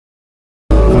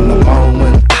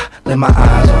let my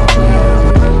eyes on you.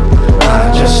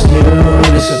 I just knew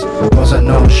this wasn't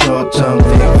no short-term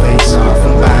thing. Face off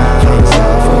and bound, face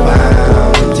off and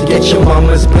bound. To get your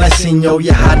mama's blessing, yo,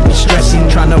 you had me stressing,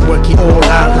 trying to work it all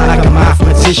out like a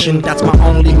mathematician. That's my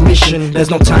only mission. There's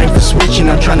no time for switching.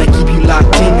 I'm trying to keep you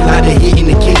locked in like the heat in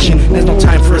the kitchen. There's no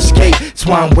time for escape. That's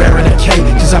why I'm wearing a cape,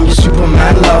 cause I'm your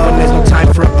Superman lover. There's no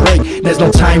time for a break. There's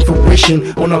no time for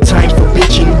wishing, or no time for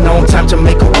bitching. No time to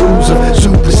make a rules of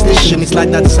superstition. It's like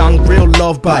that song Real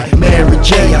Love by Mary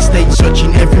J. I stayed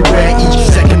searching everywhere each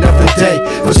second of the day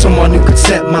for someone who could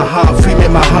set my heart free,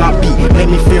 make my heart beat, make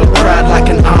me feel proud like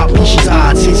an art piece. She's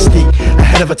artistic,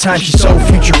 ahead of her time, she's so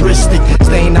futuristic.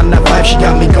 Staying on that vibe, she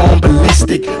got me going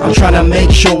ballistic. I'm trying to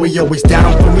make sure we always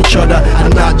down for each other,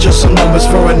 and not just some numbers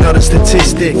for another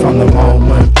statistic. From the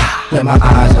moment let my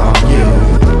eyes on you,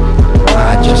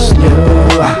 I just knew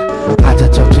I had to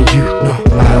talk to you, no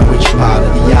matter which part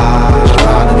of the yard, which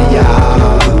part of the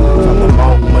yard. From the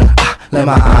moment let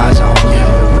my eyes on you,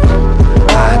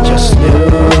 I just knew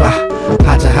I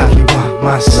had to have you on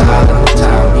my side. On the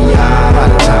time we are, by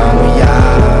the time we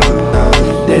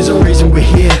are. There's a reason we're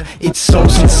here, it's so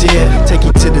sincere. Take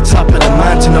it to the top of the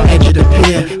mountain, on edge of the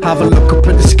pier. Have a look up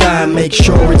at the sky and make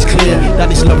sure it's clear that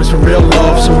this love is for real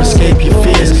love, so escape your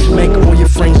fears. Make all your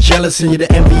friends jealous and you're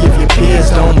the envy of your peers.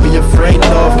 Don't be afraid,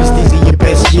 love, cause these are your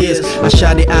best years. I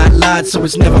shout it out loud so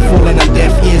it's never falling on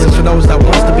deaf ears. And for those that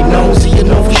wants to be nosy, you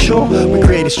know for sure, we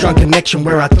create a strong connection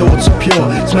where our thoughts are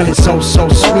pure, smelling so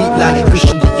sweet like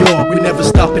Christian Dior. We never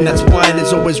stop and that's why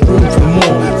there's always room for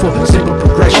more, for simple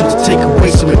progression to take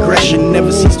away some aggression.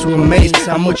 Never cease to amaze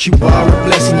how much you are a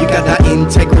blessing. You got that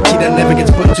integrity that never gets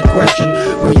put into question.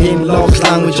 We're in love's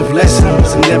language of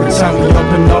lessons, and every time we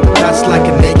open up, that's like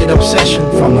a naked obsession.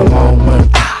 From the moment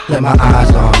let my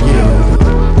eyes on you,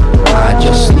 I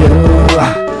just knew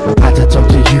I had to talk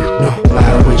to you, no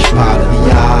matter which part of the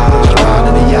yard, which part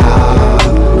of the yard.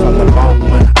 From the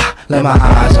moment let my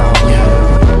eyes on you,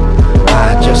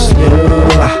 I just knew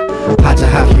I